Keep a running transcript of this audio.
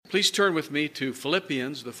Please turn with me to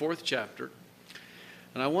Philippians, the 4th chapter.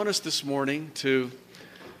 And I want us this morning to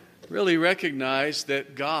really recognize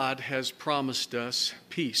that God has promised us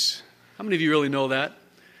peace. How many of you really know that?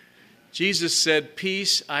 Jesus said,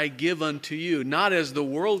 "Peace I give unto you, not as the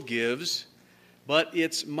world gives, but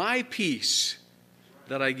it's my peace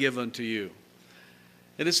that I give unto you."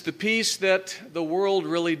 And it's the peace that the world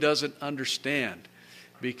really doesn't understand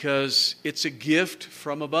because it's a gift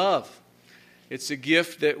from above. It's a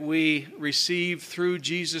gift that we receive through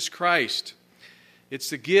Jesus Christ.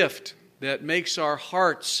 It's a gift that makes our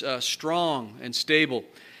hearts strong and stable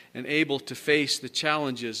and able to face the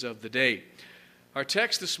challenges of the day. Our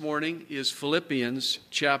text this morning is Philippians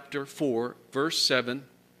chapter 4, verse 7.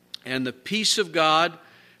 "And the peace of God,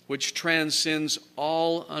 which transcends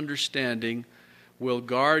all understanding, will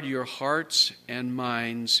guard your hearts and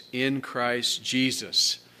minds in Christ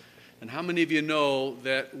Jesus." And how many of you know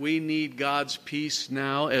that we need God's peace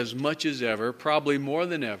now as much as ever, probably more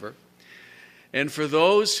than ever? And for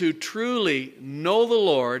those who truly know the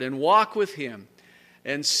Lord and walk with Him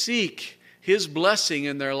and seek His blessing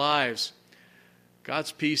in their lives,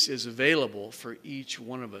 God's peace is available for each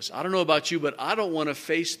one of us. I don't know about you, but I don't want to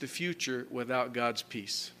face the future without God's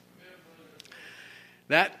peace.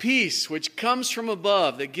 That peace which comes from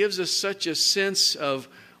above, that gives us such a sense of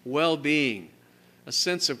well-being, a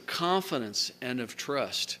sense of confidence and of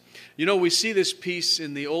trust. You know, we see this peace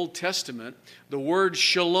in the Old Testament, the word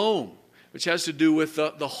shalom, which has to do with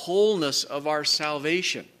the wholeness of our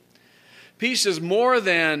salvation. Peace is more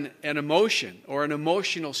than an emotion or an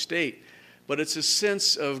emotional state, but it's a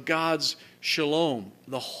sense of God's shalom,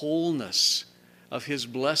 the wholeness of His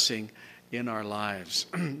blessing in our lives.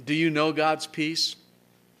 Do you know God's peace?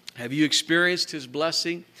 Have you experienced His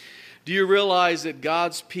blessing? Do you realize that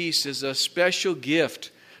God's peace is a special gift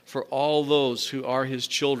for all those who are His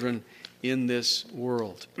children in this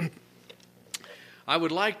world? I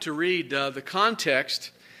would like to read the context,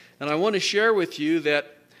 and I want to share with you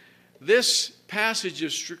that this passage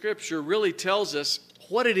of Scripture really tells us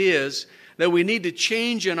what it is that we need to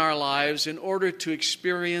change in our lives in order to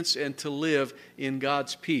experience and to live in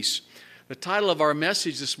God's peace. The title of our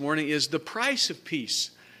message this morning is "The Price of Peace."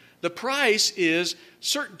 The price is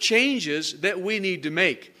certain changes that we need to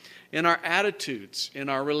make in our attitudes, in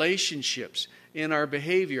our relationships, in our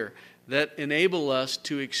behavior that enable us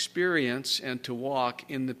to experience and to walk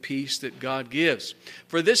in the peace that God gives.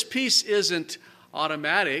 For this peace isn't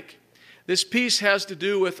automatic. This peace has to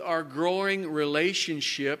do with our growing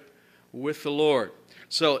relationship with the Lord.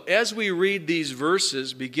 So as we read these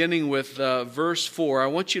verses, beginning with verse 4, I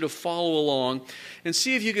want you to follow along and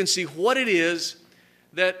see if you can see what it is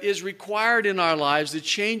that is required in our lives, the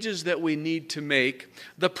changes that we need to make,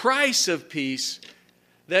 the price of peace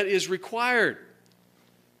that is required.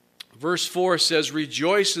 Verse 4 says,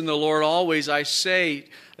 "Rejoice in the Lord always. I say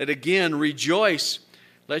that again, rejoice.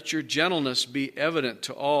 Let your gentleness be evident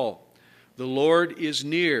to all. The Lord is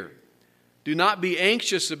near. Do not be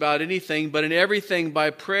anxious about anything, but in everything by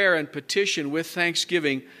prayer and petition with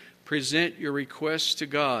thanksgiving, present your requests to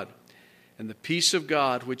God. And the peace of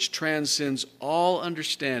God, which transcends all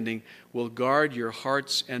understanding, will guard your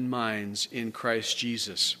hearts and minds in Christ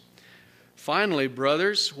Jesus." Finally,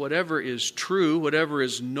 brothers, whatever is true, whatever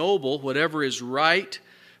is noble, whatever is right,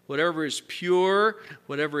 whatever is pure,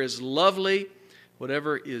 whatever is lovely,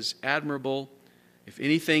 whatever is admirable, if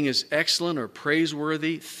anything is excellent or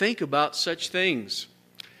praiseworthy, think about such things.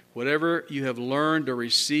 Whatever you have learned or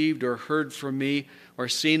received or heard from me or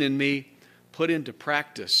seen in me, put into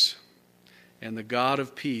practice, and the God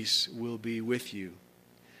of peace will be with you.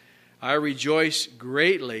 I rejoice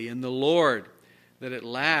greatly in the Lord that at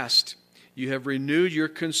last you have renewed your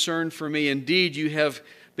concern for me. Indeed, you have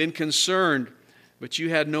been concerned, but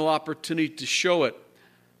you had no opportunity to show it.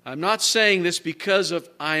 I'm not saying this because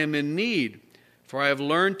I am in need, for I have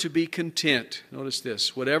learned to be content. Notice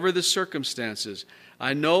this, whatever the circumstances.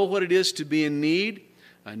 I know what it is to be in need.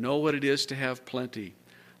 I know what it is to have plenty.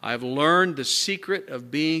 I've learned the secret of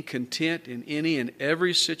being content in any and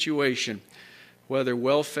every situation, whether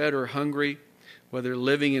well-fed or hungry, whether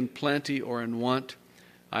living in plenty or in want.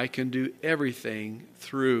 I can do everything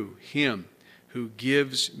through Him who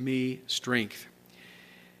gives me strength.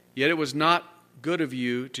 Yet it was not good of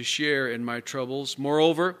you to share in my troubles.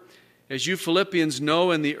 Moreover, as you Philippians know,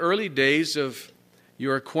 in the early days of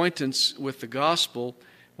your acquaintance with the gospel,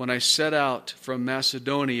 when I set out from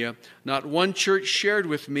Macedonia, not one church shared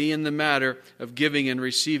with me in the matter of giving and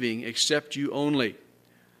receiving, except you only.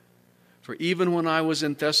 For even when I was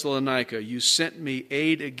in Thessalonica, you sent me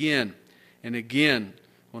aid again and again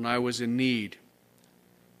when I was in need.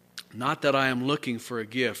 Not that I am looking for a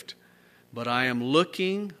gift, but I am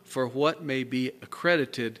looking for what may be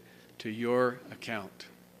accredited to your account.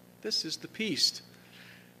 This is the peace,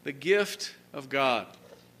 the gift of God.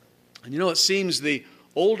 And it seems the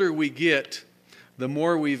older we get, the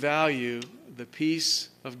more we value the peace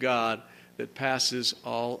of God that passes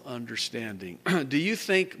all understanding. Do you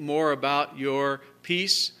think more about your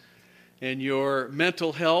peace and your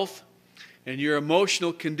mental health and your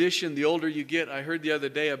emotional condition the older you get? I heard the other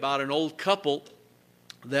day about an old couple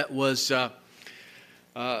that was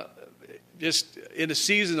just in a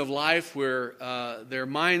season of life where their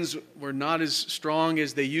minds were not as strong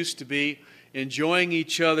as they used to be, enjoying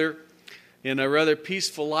each other in a rather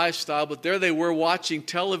peaceful lifestyle. But there they were watching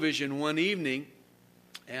television one evening,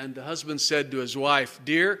 and the husband said to his wife,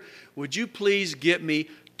 "Dear, would you please get me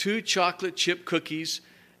 2 chocolate chip cookies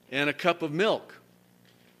and a cup of milk?"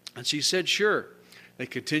 And she said, "Sure." They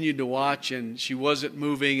continued to watch, and she wasn't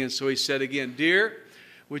moving, and so he said again, "Dear,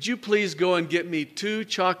 would you please go and get me 2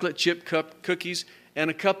 chocolate chip cookies and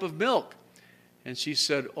a cup of milk?" And she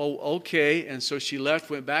said, "Oh, okay." And so she left,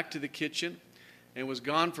 went back to the kitchen, and was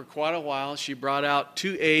gone for quite a while. She brought out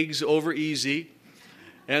 2 eggs over easy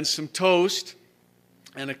and some toast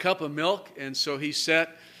and a cup of milk. And so he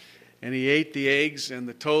sat and he ate the eggs and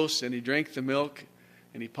the toast and he drank the milk.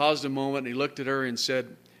 And he paused a moment and he looked at her and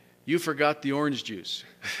said, "You forgot the orange juice."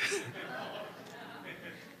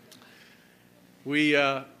 We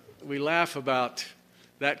laugh about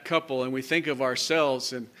that couple, and we think of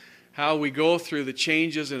ourselves and how we go through the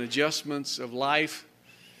changes and adjustments of life.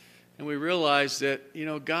 And we realize that,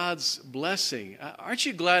 God's blessing. Aren't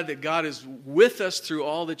you glad that God is with us through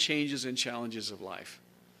all the changes and challenges of life?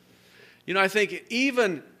 I think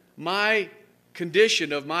even my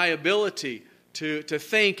condition of my ability to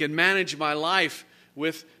think and manage my life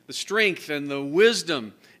with the strength and the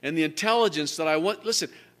wisdom and the intelligence that I want. Listen,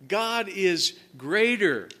 God is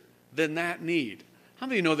greater than that need. How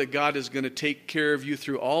many of you know that God is going to take care of you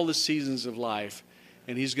through all the seasons of life,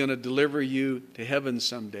 and He's going to deliver you to heaven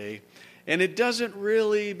someday? And it doesn't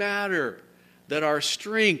really matter that our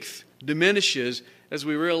strength diminishes as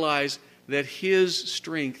we realize that His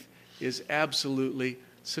strength is absolutely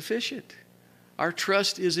sufficient. Our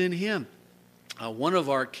trust is in Him. One of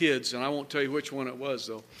our kids, and I won't tell you which one it was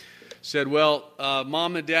though, said, "Well,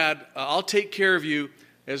 Mom and Dad, I'll take care of you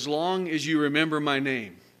as long as you remember my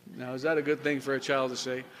name." Now, is that a good thing for a child to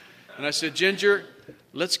say? And I said, "Ginger,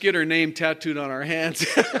 let's get her name tattooed on our hands."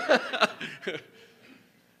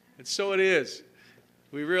 And so it is.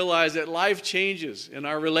 We realize that life changes and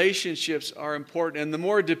our relationships are important, and the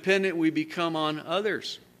more dependent we become on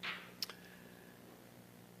others.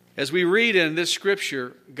 As we read in this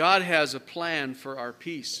scripture, God has a plan for our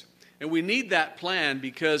peace. And we need that plan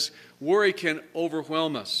because worry can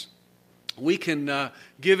overwhelm us. We can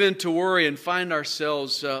give in to worry and find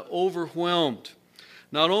ourselves overwhelmed,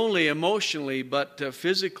 not only emotionally but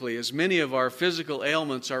physically, as many of our physical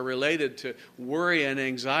ailments are related to worry and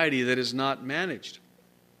anxiety that is not managed.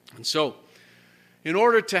 And so, in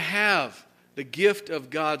order to have the gift of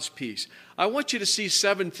God's peace, I want you to see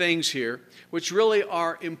 7 things here which really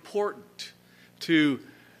are important to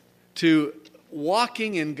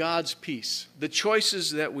walking in God's peace, the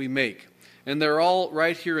choices that we make. And they're all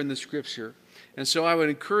right here in the scripture. And so I would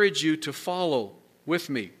encourage you to follow with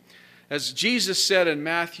me. As Jesus said in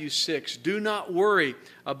Matthew 6, "Do not worry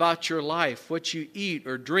about your life, what you eat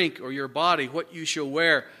or drink, or your body, what you shall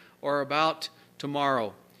wear, or about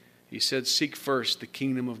tomorrow." He said, "Seek first the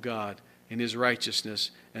kingdom of God and His righteousness,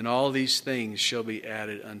 and all these things shall be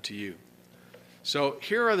added unto you." So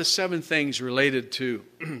here are the 7 things related to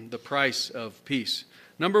the price of peace.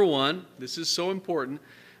 Number 1, this is so important,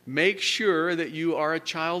 make sure that you are a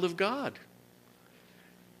child of God.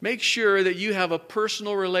 Make sure that you have a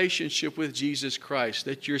personal relationship with Jesus Christ,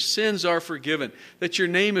 that your sins are forgiven, that your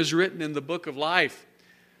name is written in the book of life.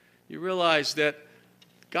 You realize that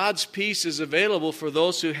God's peace is available for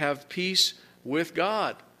those who have peace with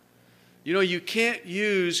God. You can't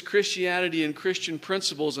use Christianity and Christian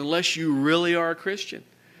principles unless you really are a Christian.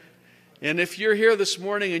 And if you're here this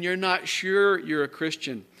morning and you're not sure you're a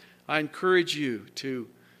Christian, I encourage you to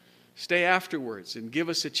stay afterwards and give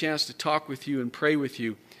us a chance to talk with you and pray with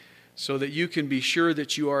you so that you can be sure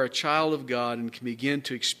that you are a child of God and can begin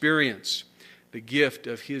to experience the gift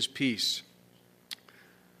of His peace.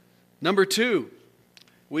 Number 2,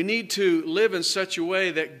 we need to live in such a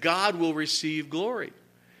way that God will receive glory.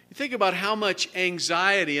 You think about how much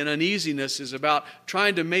anxiety and uneasiness is about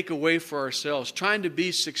trying to make a way for ourselves, trying to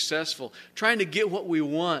be successful, trying to get what we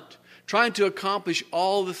want, trying to accomplish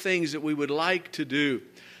all the things that we would like to do.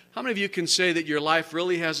 How many of you can say that your life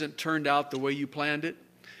really hasn't turned out the way you planned it?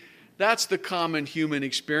 That's the common human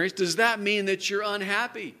experience. Does that mean that you're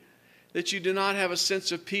unhappy? That you do not have a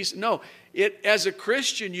sense of peace? No. As a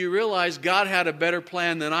Christian, you realize God had a better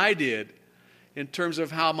plan than I did in terms of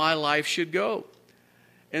how my life should go.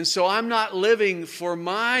 And so I'm not living for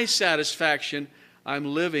my satisfaction. I'm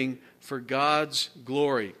living for God's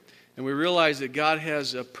glory. And we realize that God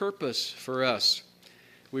has a purpose for us.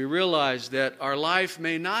 We realize that our life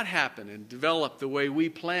may not happen and develop the way we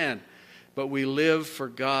plan, but we live for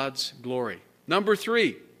God's glory. Number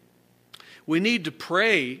 3, we need to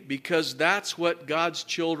pray because that's what God's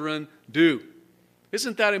children do.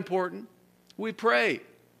 Isn't that important? We pray.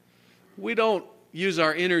 We don't use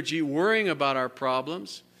our energy worrying about our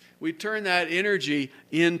problems. We turn that energy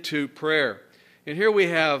into prayer. And here we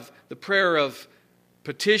have the prayer of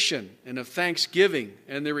petition and of thanksgiving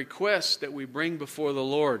and the requests that we bring before the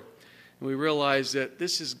Lord. And we realize that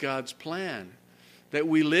this is God's plan, that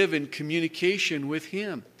we live in communication with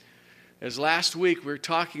Him. As last week we were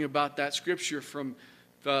talking about that scripture from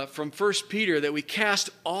 1 Peter, that we cast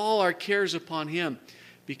all our cares upon Him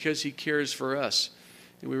because He cares for us.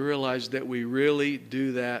 And we realize that we really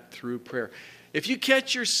do that through prayer. If you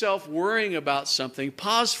catch yourself worrying about something,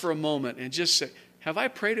 pause for a moment and just say, have I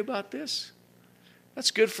prayed about this?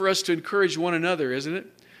 That's good for us to encourage one another, isn't it?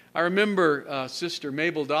 I remember Sister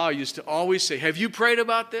Mabel Dahl used to always say, have you prayed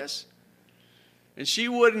about this? And she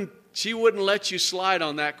wouldn't let you slide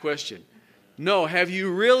on that question. No, have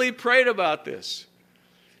you really prayed about this?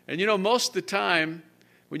 And most of the time,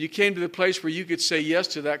 when you came to the place where you could say yes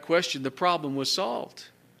to that question, the problem was solved.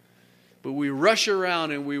 But we rush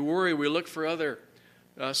around and we worry. We look for other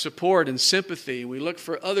support and sympathy. We look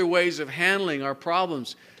for other ways of handling our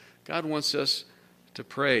problems. God wants us to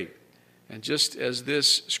pray. And just as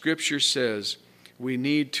this scripture says, we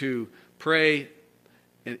need to pray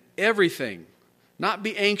in everything, not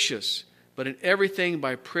be anxious, but in everything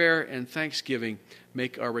by prayer and thanksgiving,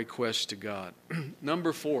 make our requests to God.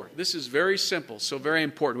 Number 4, this is very simple, so very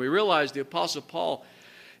important. We realize the Apostle Paul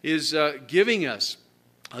is giving us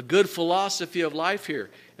a good philosophy of life here,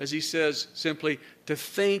 as he says simply, to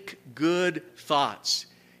think good thoughts.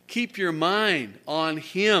 Keep your mind on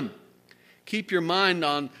Him. Keep your mind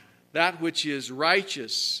on that which is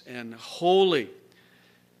righteous and holy.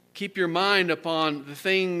 Keep your mind upon the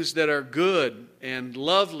things that are good and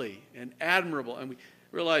lovely and admirable. And we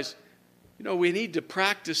realize, we need to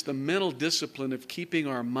practice the mental discipline of keeping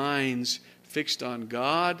our minds fixed on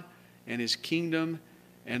God and His kingdom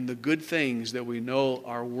and the good things that we know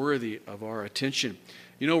are worthy of our attention.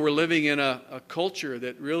 We're living in a culture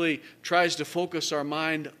that really tries to focus our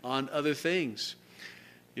mind on other things.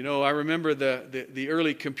 I remember the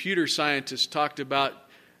early computer scientists talked about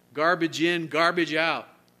garbage in, garbage out.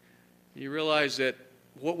 You realize that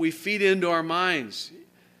what we feed into our minds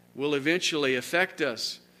will eventually affect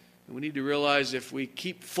us. And we need to realize if we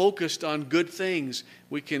keep focused on good things,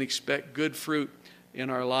 we can expect good fruit in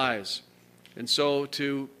our lives. And so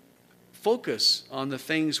to focus on the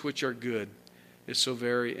things which are good is so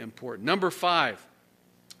very important. Number 5,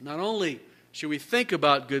 not only should we think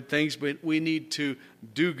about good things, but we need to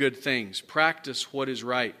do good things, practice what is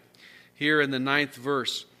right. Here in the 9th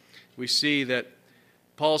verse, we see that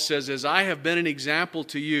Paul says, as I have been an example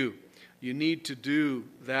to you, you need to do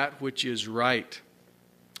that which is right.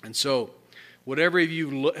 And so, whatever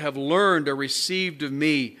you have learned or received of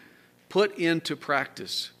me, put into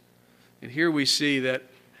practice. And here we see that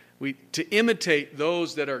to imitate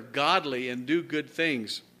those that are godly and do good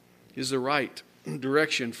things is the right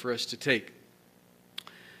direction for us to take.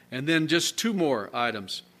 And then just 2 more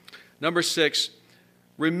items. Number 6,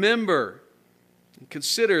 remember and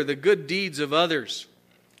consider the good deeds of others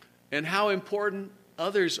and how important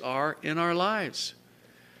others are in our lives.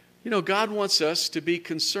 God wants us to be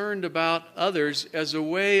concerned about others as a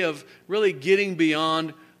way of really getting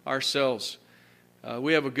beyond ourselves.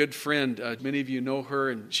 We have a good friend, many of you know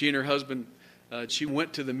her, and she and her husband, she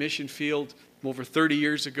went to the mission field over 30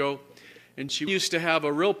 years ago, and she used to have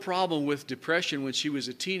a real problem with depression when she was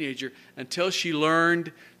a teenager until she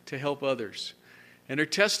learned to help others. And her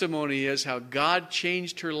testimony is how God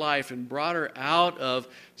changed her life and brought her out of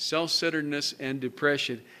self-centeredness and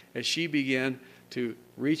depression as she began to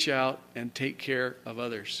reach out and take care of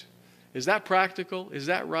others. Is that practical? Is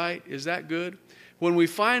that right? Is that good? When we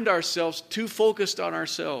find ourselves too focused on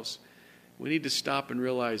ourselves, we need to stop and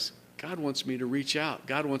realize God wants me to reach out.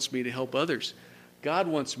 God wants me to help others. God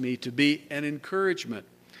wants me to be an encouragement.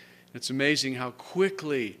 It's amazing how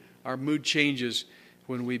quickly our mood changes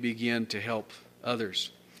when we begin to help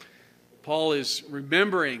others. Paul is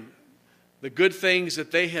remembering the good things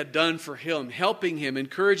that they had done for him, helping him,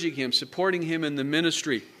 encouraging him, supporting him in the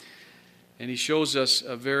ministry. And he shows us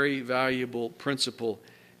a very valuable principle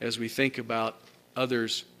as we think about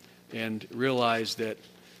others and realize that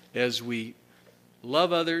as we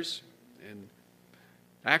love others and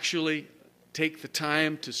actually take the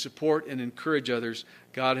time to support and encourage others,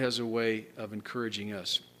 God has a way of encouraging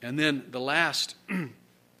us. And then the last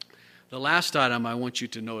item I want you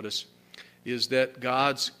to notice is that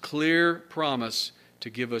God's clear promise to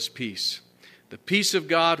give us peace. The peace of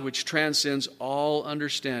God, which transcends all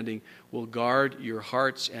understanding, will guard your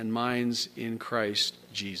hearts and minds in Christ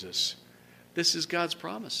Jesus. This is God's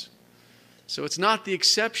promise. So it's not the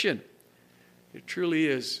exception. It truly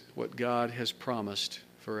is what God has promised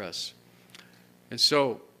for us. And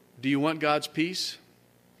so, do you want God's peace?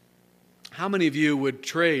 How many of you would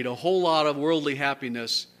trade a whole lot of worldly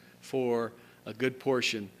happiness for a good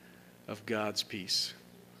portion of God's peace?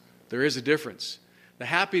 There is a difference. The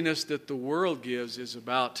happiness that the world gives is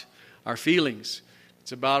about our feelings.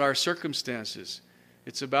 It's about our circumstances.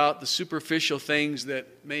 It's about the superficial things that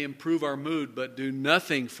may improve our mood but do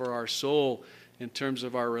nothing for our soul in terms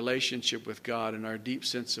of our relationship with God and our deep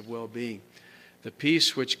sense of well-being. The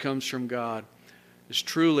peace which comes from God is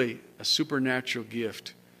truly a supernatural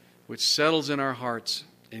gift which settles in our hearts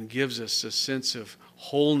and gives us a sense of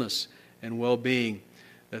wholeness and well-being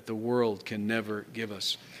that the world can never give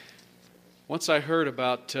us. Once I heard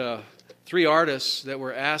about 3 artists that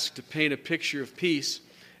were asked to paint a picture of peace,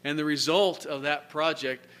 and the result of that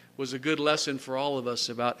project was a good lesson for all of us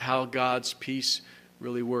about how God's peace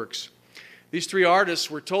really works. These 3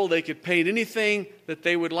 artists were told they could paint anything that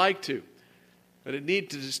they would like to, but it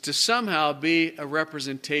needed to somehow be a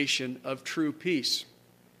representation of true peace.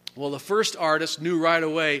 Well, the first artist knew right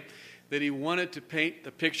away that he wanted to paint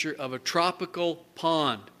the picture of a tropical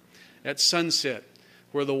pond at sunset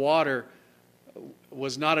where the water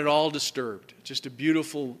was not at all disturbed, just a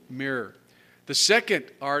beautiful mirror. The second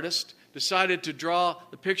artist decided to draw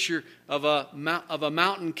the picture of a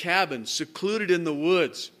mountain cabin secluded in the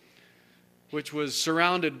woods, which was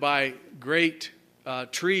surrounded by great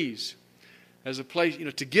trees as a place,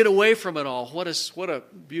 to get away from it all. What a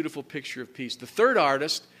beautiful picture of peace. The third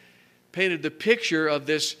artist painted the picture of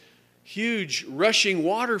this huge rushing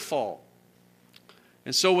waterfall.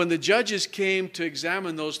 And so when the judges came to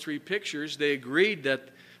examine those 3 pictures, they agreed that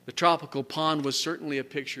the tropical pond was certainly a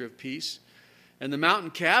picture of peace, and the mountain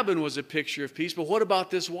cabin was a picture of peace, but what about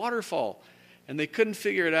this waterfall? And they couldn't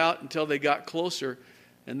figure it out until they got closer,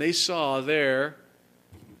 and they saw there,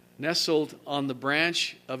 nestled on the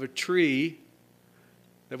branch of a tree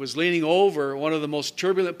that was leaning over one of the most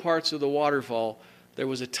turbulent parts of the waterfall, there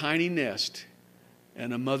was a tiny nest,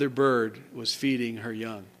 and a mother bird was feeding her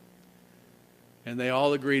young. And they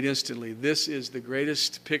all agreed instantly, this is the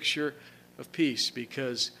greatest picture of peace,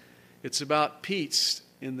 because it's about peace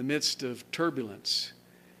in the midst of turbulence.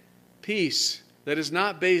 Peace that is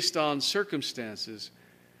not based on circumstances.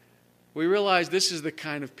 We realize this is the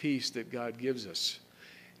kind of peace that God gives us.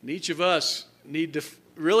 And each of us need to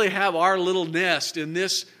really have our little nest in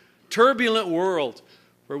this turbulent world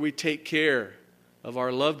where we take care of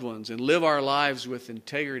our loved ones and live our lives with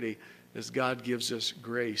integrity as God gives us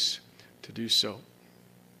grace to do so.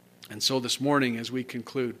 And so this morning, as we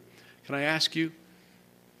conclude, can I ask you,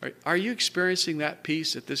 are you experiencing that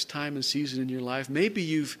peace at this time and season in your life? Maybe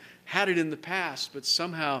you've had it in the past, but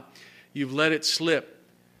somehow you've let it slip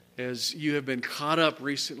as you have been caught up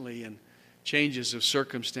recently in changes of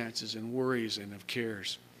circumstances and worries and of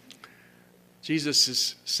cares. Jesus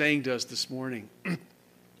is saying to us this morning,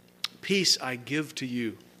 peace I give to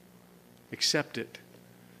you. Accept it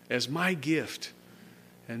as my gift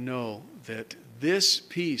and know that this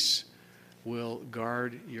peace will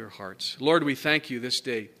guard your hearts. Lord, we thank you this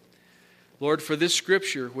day, Lord, for this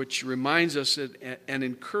scripture which reminds us and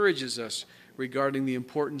encourages us regarding the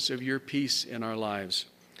importance of your peace in our lives.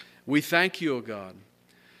 We thank you, O God,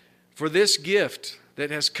 for this gift that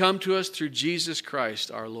has come to us through Jesus Christ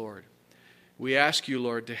our Lord. We ask you,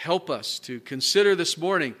 Lord, to help us to consider this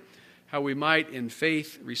morning how we might in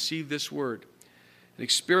faith receive this word and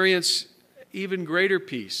experience even greater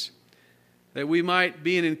peace, that we might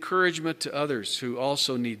be an encouragement to others who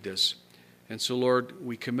also need this. And so, Lord,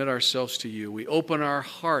 we commit ourselves to you. We open our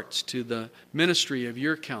hearts to the ministry of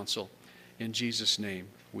your counsel. In Jesus' name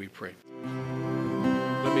we pray.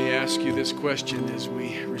 Let me ask you this question as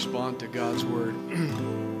we respond to God's word.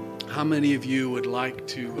 How many of you would like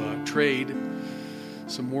to trade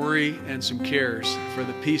some worry and some cares for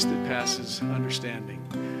the peace that passes understanding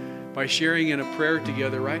by sharing in a prayer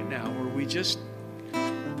together right now where we just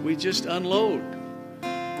unload.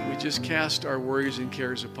 We just cast our worries and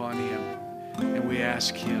cares upon him, and we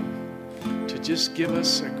ask him to just give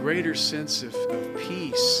us a greater sense of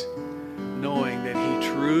peace, knowing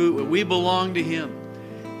that we belong to Him,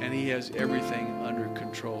 and He has everything under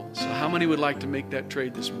control. So how many would like to make that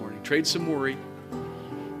trade this morning? Trade some worry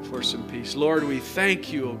for some peace. Lord, we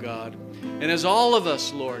thank You, O God. And as all of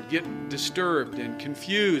us, Lord, get disturbed and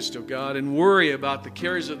confused, O God, and worry about the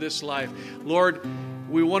cares of this life, Lord,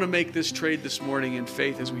 we want to make this trade this morning in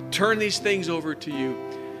faith as we turn these things over to You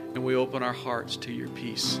and we open our hearts to Your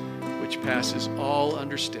peace, which passes all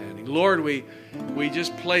understanding. Lord, we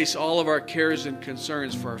just place all of our cares and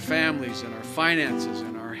concerns for our families and our finances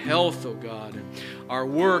and our health, oh God, and our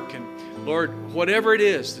work. And Lord, whatever it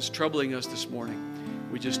is that's troubling us this morning,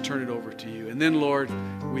 we just turn it over to You. And then, Lord,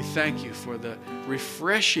 we thank You for the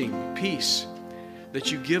refreshing peace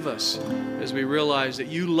that You give us as we realize that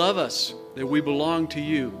You love us, that we belong to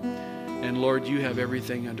You. And Lord, You have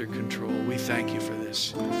everything under control. We thank You for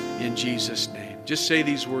this. In Jesus' name. Just say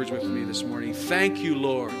these words with me this morning. Thank You,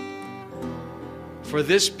 Lord, for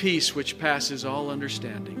this peace which passes all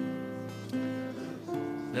understanding.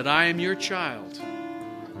 That I am Your child.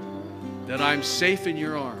 That I'm safe in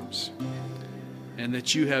Your arms. And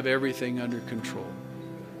that You have everything under control.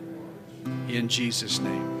 In Jesus'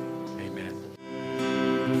 name,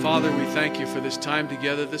 amen. Father, we thank You for this time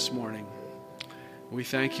together this morning. We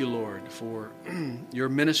thank You, Lord, for Your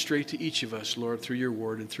ministry to each of us, Lord, through Your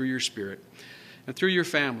word and through Your Spirit and through Your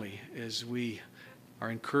family as we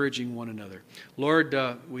are encouraging one another. Lord,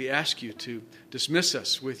 we ask You to dismiss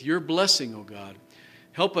us with Your blessing, O God.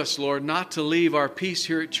 Help us, Lord, not to leave our peace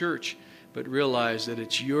here at church, but realize that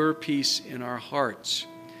it's Your peace in our hearts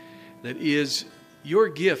that is Your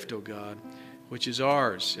gift, O God, which is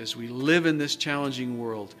ours. As we live in this challenging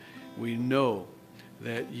world, we know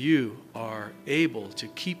that You are able to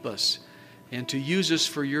keep us and to use us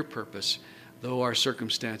for Your purpose, though our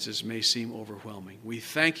circumstances may seem overwhelming. We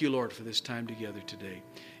thank You, Lord, for this time together today.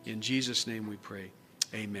 In Jesus' name we pray.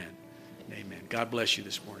 Amen. Amen. God bless you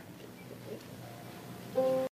this morning.